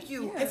 Thank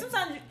you. Yeah. And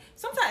sometimes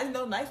it's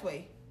no nice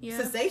way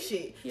to say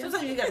shit. Yeah.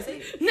 Sometimes you gotta say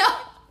it. No.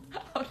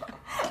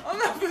 I'm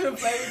not gonna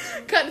play with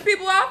you. Cut the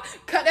people off.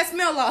 Cut that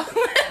smell off.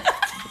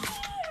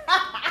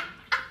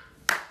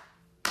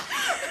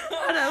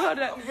 Hold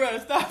up. Bro,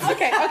 stop.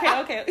 Okay.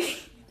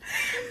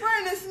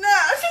 Brandon,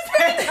 snap.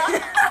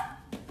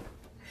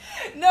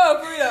 No,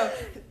 for real.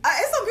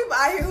 It's some people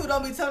out here who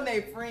don't be telling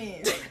their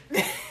friends.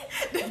 No,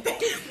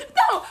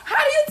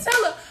 how do you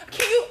tell them?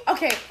 Can you?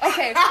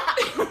 Okay.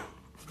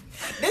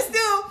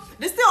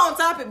 This still on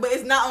topic, but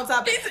it's not on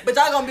topic. But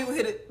y'all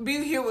gonna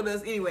be here with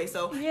us anyway.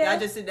 So y'all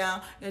just sit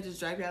down. Y'all just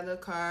drive your little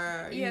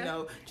car,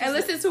 and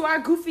listen to our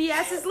goofy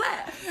asses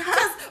laugh.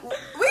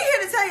 We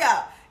here to tell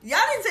y'all. Y'all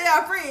didn't tell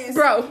y'all friends,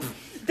 bro.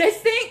 You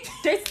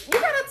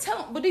gotta tell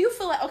them. But do you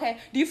feel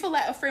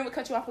like a friend would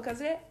cut you off because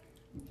of that?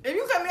 If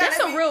you cut me that's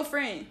out, a real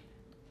friend.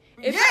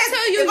 If I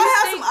tell you, if I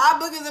have some eye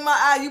boogers in my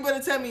eye, you better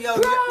tell me, yo.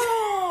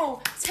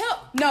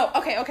 Bro,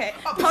 okay.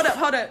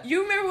 Hold up.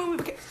 You remember when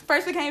we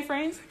first became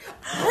friends?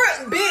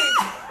 Big.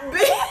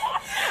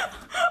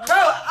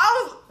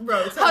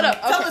 Bro, tell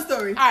the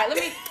story. All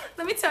right,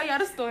 let me tell y'all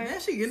the story.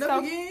 Man, she getting up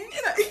again.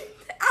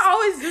 I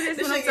always do this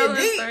when I'm telling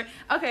the story.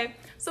 Okay.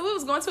 So we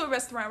was going to a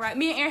restaurant, right?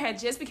 Me and Aaron had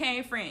just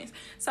became friends.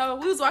 So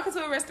we was walking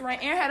to a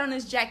restaurant. Aaron had on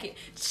this jacket.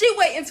 She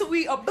wait until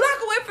we a block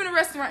away from the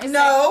restaurant. And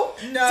No.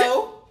 You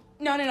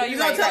gonna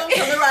tell them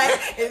something right?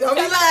 Don't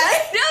be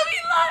lying. Don't be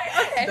lying.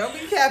 Okay. Don't be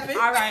capping.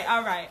 All right.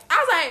 I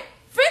was like,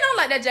 friend don't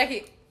like that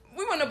jacket.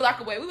 We went a block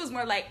away. We was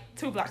more like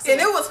 2 blocks away.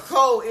 And it was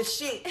cold as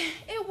shit.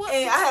 It was.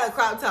 And I had a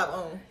crop top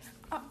on.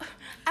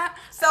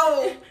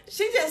 So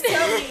she just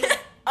told me,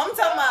 I'm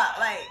talking about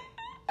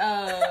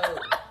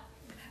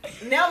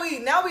Now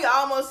we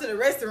almost to the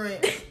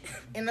restaurant,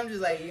 and I'm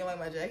just like, you don't like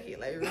my jacket?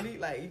 Like, really?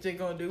 Like, you just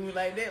gonna do me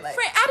like that? Like,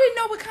 friend, I didn't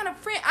know what kind of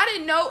friend. I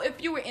didn't know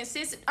if you were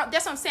insensitive.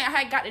 That's what I'm saying. I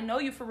had got to know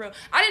you for real.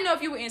 I didn't know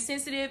if you were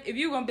insensitive. If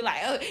you were gonna be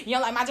like, oh, you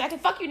don't like my jacket?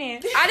 Fuck you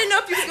then. I didn't know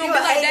if you was gonna be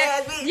like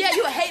that. Yeah,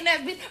 you a hating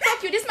ass bitch.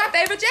 Fuck you. This is my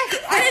favorite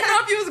jacket. I didn't know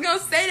if you was gonna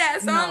say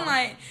that. So I'm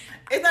like.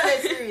 It's not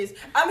that serious.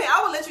 I mean,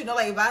 I would let you know,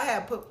 like, if I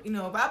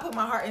put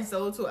my heart and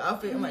soul to an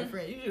outfit, I'm like,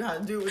 friend, you know how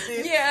to do it with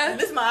this. Yeah.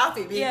 This is my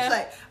outfit, bitch. Yeah.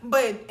 Like,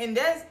 but in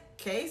that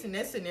case, in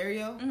that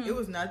scenario, it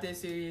was not that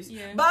serious.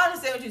 Yeah. But I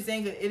understand what you're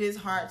saying, because it is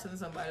hard telling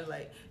somebody,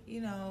 like,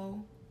 you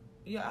know,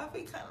 your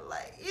outfit kind of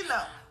like, you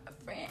know.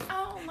 Friend, I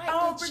don't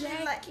like the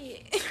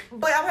jacket.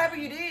 But I'm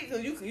happy you did,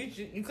 because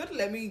you could have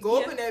let me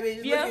go up in that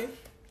bitch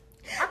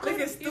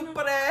looking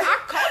stupid ass. I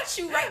caught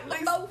you right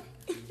below.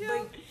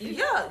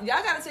 Yeah,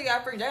 y'all gotta take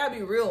our friends. Y'all gotta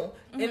be real.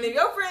 And if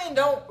your friend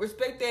don't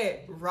respect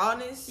that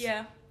rawness,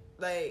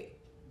 like,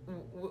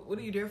 what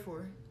are you there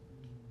for?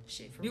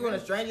 Shit, for you real.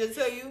 Want a stranger to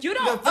tell you? You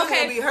don't.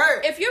 Okay, be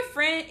hurt. If your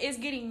friend is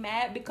getting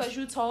mad because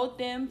you told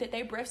them that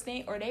they breath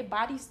stink or they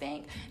body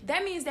stink,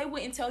 that means they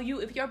wouldn't tell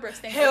you if your breath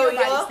stink or your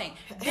body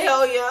stink.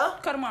 Hell yeah.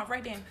 Cut them off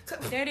right then.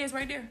 There it is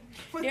right there.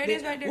 There it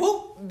is right there.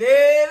 Whoop,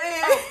 there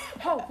it is.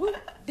 Oh,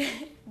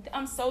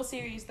 I'm so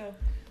serious though.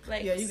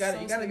 Like, yeah, you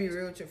gotta be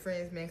real with your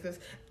friends, man. Because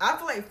I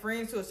feel like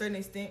friends, to a certain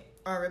extent,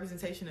 are a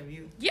representation of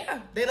you. Yeah,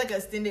 they're like an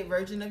extended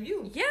version of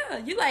you. Yeah,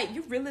 you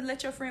really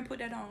let your friend put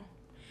that on.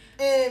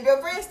 And if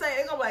your friends think,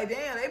 they're gonna be like,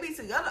 damn, they be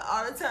together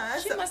all the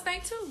time. She must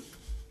think too.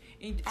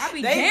 I'll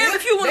be damned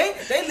if you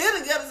want. They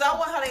live together, so I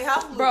want how they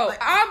house look. Bro, like.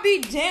 I'll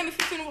be damned if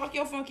you finna walk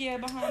your funky ass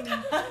behind me.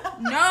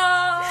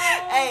 No.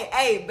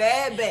 Hey,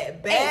 bad.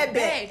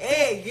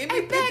 Hey, give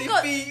me 50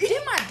 feet.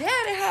 Get my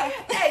daddy house.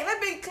 Hey, let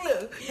me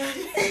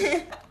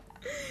clear.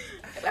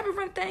 Let me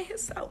run thing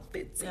himself.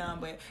 Yeah,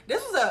 but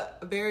this was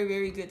a very,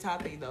 very good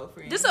topic, though,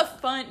 friend. This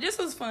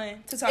was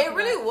fun to talk about. It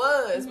really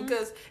was,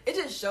 because it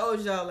just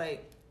shows y'all,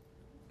 like,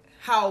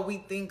 how we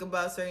think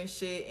about certain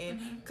shit.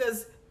 And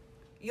because,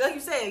 like you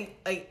said,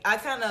 like, I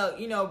kind of,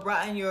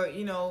 brought in your,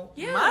 mind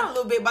a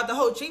little bit about the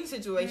whole cheating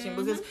situation.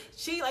 Because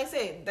she, like I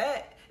said,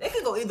 that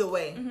could go either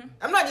way.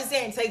 I'm not just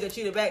saying take a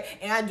cheater back.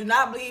 And I do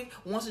not believe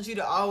once a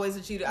cheater, always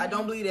a cheater. I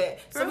don't believe that.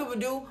 Some people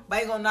do, but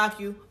ain't gonna knock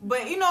you.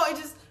 But, it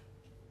just...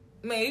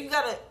 Man,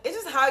 it's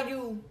just how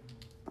you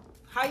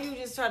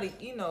just try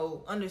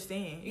to,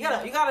 understand. You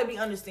gotta be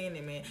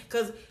understanding, man.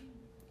 Because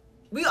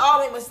we all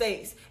make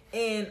mistakes.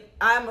 And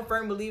I'm a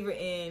firm believer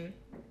in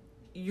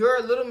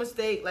your little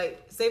mistake,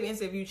 like, say for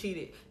instance, if you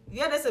cheated.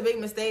 Yeah, that's a big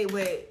mistake,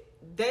 but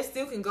that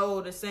still can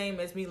go the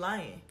same as me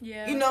lying.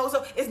 Yeah.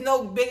 So it's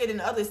no bigger than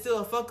the other. It's still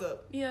a fuck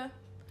up. Yeah.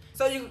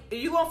 So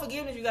you want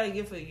forgiveness, you gotta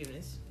give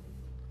forgiveness.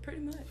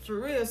 Pretty much. For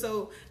real.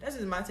 So that's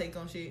just my take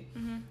on shit.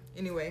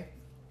 Anyway.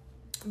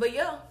 But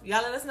yeah,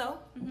 y'all let us know.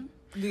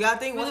 Do y'all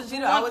think once a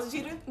cheater, always a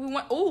cheater? We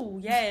want.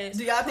 Oh yes.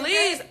 Do y'all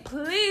think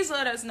please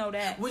let us know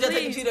that. Would y'all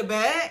take a cheater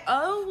back?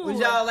 Oh. Would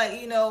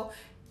y'all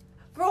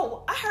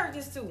bro? I heard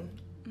this too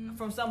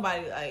from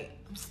somebody, like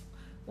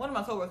one of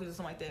my coworkers or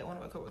something like that. One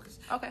of my coworkers.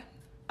 Okay.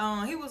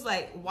 He was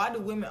like, "Why do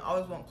women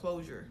always want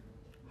closure?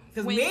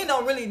 Because men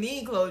don't really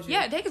need closure.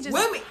 Yeah, they could just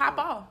hop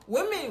off.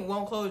 Women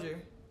want closure.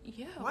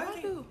 Yeah. Why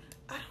do?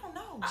 I don't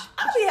know.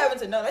 I be having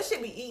to know. That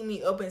shit be eating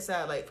me up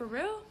inside. Like, for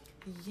real.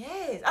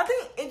 Yes, I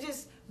think it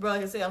just, bro,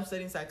 like I said, I'm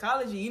studying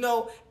psychology.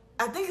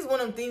 I think it's one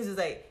of them things is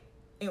like,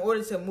 in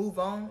order to move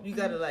on, you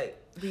gotta like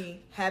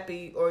be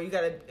happy, or you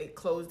gotta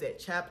close that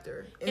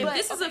chapter. If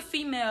this is a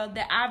female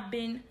that I've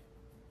been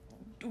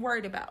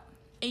worried about,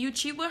 and you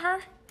cheat with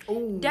her,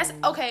 ooh. That's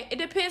okay. It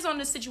depends on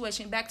the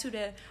situation. Back to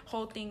the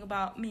whole thing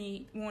about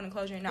me wanting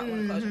closure and not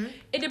wanting closure.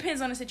 It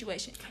depends on the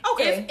situation.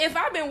 Okay. If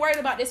I've been worried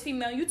about this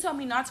female, you tell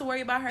me not to worry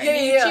about her, and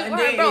then you cheat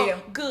with her,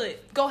 bro. Good.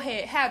 Go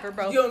ahead, have her,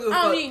 bro. I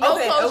don't need no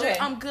closure. Okay.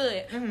 I'm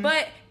good.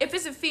 But if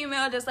it's a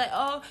female that's like,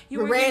 oh, you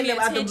were giving me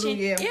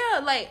attention,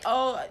 like,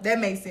 oh, that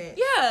makes sense.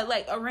 Yeah,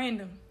 like a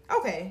random.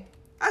 Okay,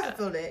 I can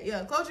feel that.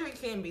 Yeah, closure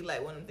can be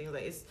like one of the things.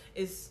 Like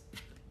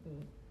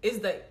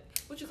it's like.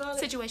 What you call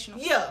it? Situational.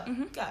 Yeah.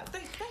 God,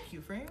 thank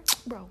you, friend.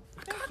 Bro,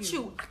 I got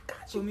you.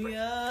 Put me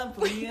up.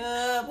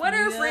 What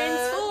are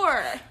friends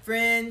for?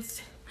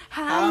 Friends.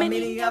 How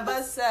many of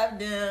us have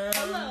them?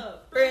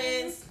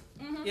 Friends.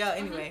 Yeah,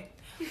 anyway.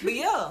 But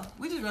yeah,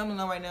 we just rambling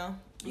on right now.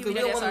 Because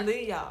we don't want to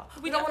leave y'all.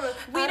 We don't want to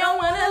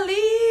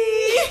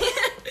leave.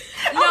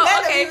 No,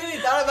 okay. We really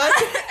thought about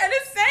it. At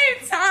the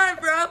same time,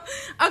 bro.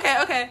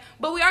 Okay.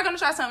 But we are going to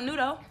try something new,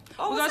 though.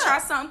 We're going to try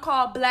something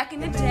called Black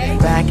in the Day.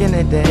 Back in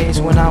the days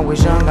when I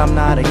was young, I'm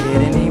not a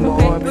kid anymore.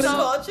 Okay,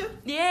 culture?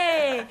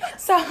 Yeah.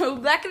 So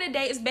Black in the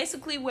Day is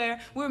basically where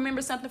we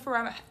remember something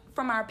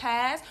from our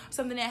past,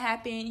 something that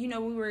happened,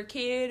 when we were a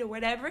kid or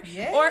whatever.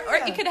 Yeah. Or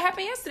it could have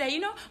happened yesterday,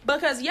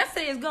 because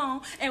yesterday is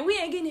gone and we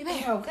ain't getting it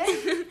back.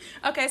 Okay.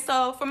 Okay,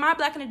 so for my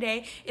Black in the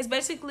Day, it's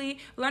basically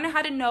learning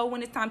how to know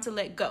when it's time to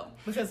let go.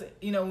 Because,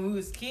 when we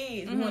was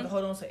kids, we wanted to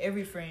hold on to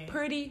every friend.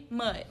 Pretty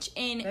much.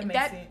 And that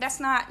makes sense. That's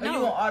not, no.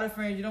 You want all the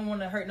friends. You don't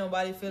want to hurt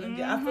nobody feeling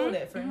good. I feel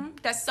that, friend.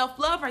 That's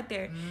self-love right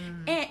there.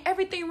 And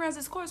everything runs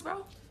its course,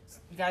 bro.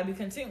 You gotta be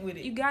content with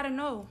it. You gotta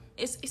know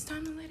it's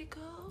time to let it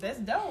go. That's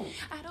dope.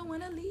 I don't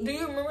want to leave. Do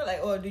you remember,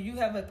 like, or do you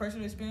have a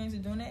personal experience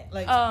of doing that?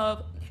 Like,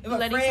 if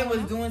a friend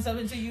was doing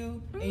something to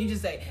you and you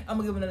just say, I'm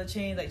gonna give another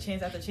chance, like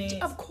chance after chance.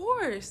 Of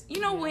course. You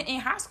know, when in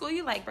high school,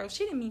 you're like, bro,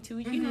 she didn't mean to.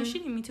 You know, she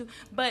didn't mean to.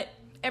 But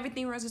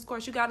everything runs its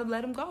course. You gotta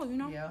let them go, you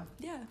know? Yeah.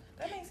 Yeah.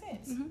 That makes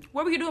sense.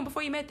 What were you doing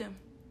before you met them?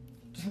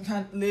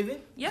 Living.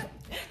 Yeah.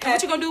 And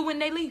what you gonna do when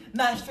they leave?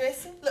 Not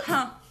stressing. Look.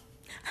 Huh.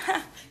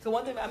 Cause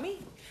one thing about me,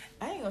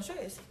 I ain't gonna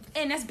stress.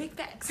 And that's big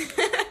facts.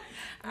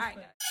 All right.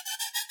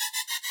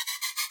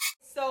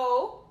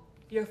 So,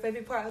 your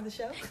favorite part of the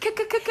show?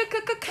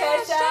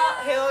 Cash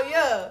out. Hell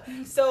yeah.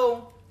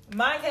 So,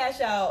 my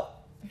cash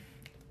out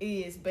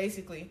is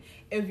basically,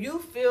 if you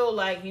feel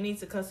like you need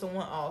to cut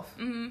someone off,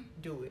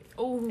 do it.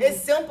 Ooh.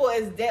 It's simple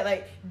as that.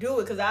 Like, do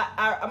it. Because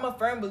I'm a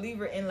firm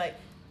believer in, like,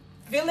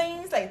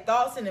 feelings, like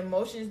thoughts and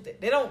emotions,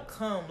 they don't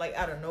come, like,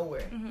 out of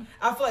nowhere.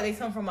 I feel like they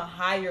come from a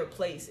higher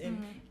place.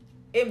 And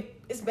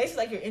it's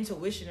basically like your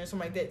intuition or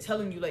something like that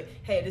telling you, like,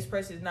 hey, this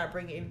person is not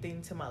bringing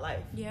anything to my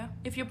life. Yeah.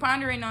 If you're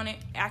pondering on it,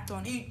 act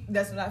on it.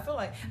 That's what I feel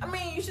like. I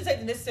mean, you should take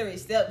the necessary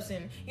steps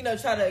and,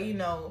 try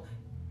to,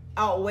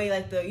 outweigh,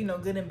 like, the,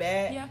 good and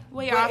bad. Yeah.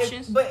 Weigh your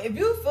options. But if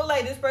you feel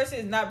like this person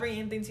is not bringing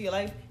anything to your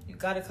life, you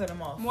got to cut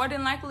them off. More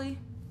than likely,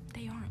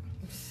 they aren't.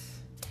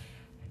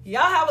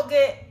 Y'all have a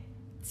good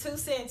 2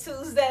 Cent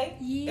Tuesday.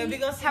 Yeah. And we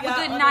gonna see have y'all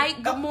a good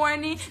night, good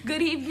morning,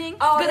 good evening,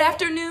 good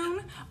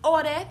afternoon,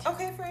 all that.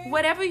 Okay, friend.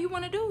 Whatever you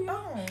want to do.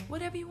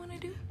 Whatever you want to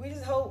do. We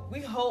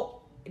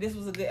hope this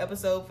was a good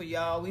episode for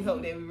y'all. We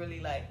hope that we really,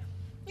 like,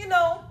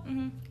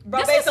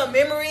 brought back some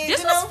memories.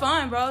 This was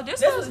fun, bro.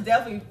 This was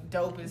definitely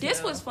dope as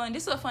This was fun.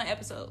 This was a fun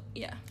episode.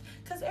 Yeah.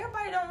 Because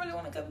everybody don't really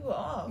want to cut people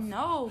off.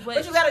 No,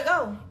 but you gotta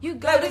go. You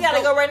gotta we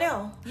gotta go right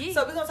now. Yeah.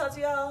 So we're gonna talk to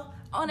y'all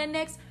on the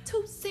next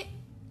 2 Cent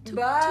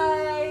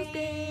Bye.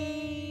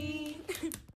 Tuesday.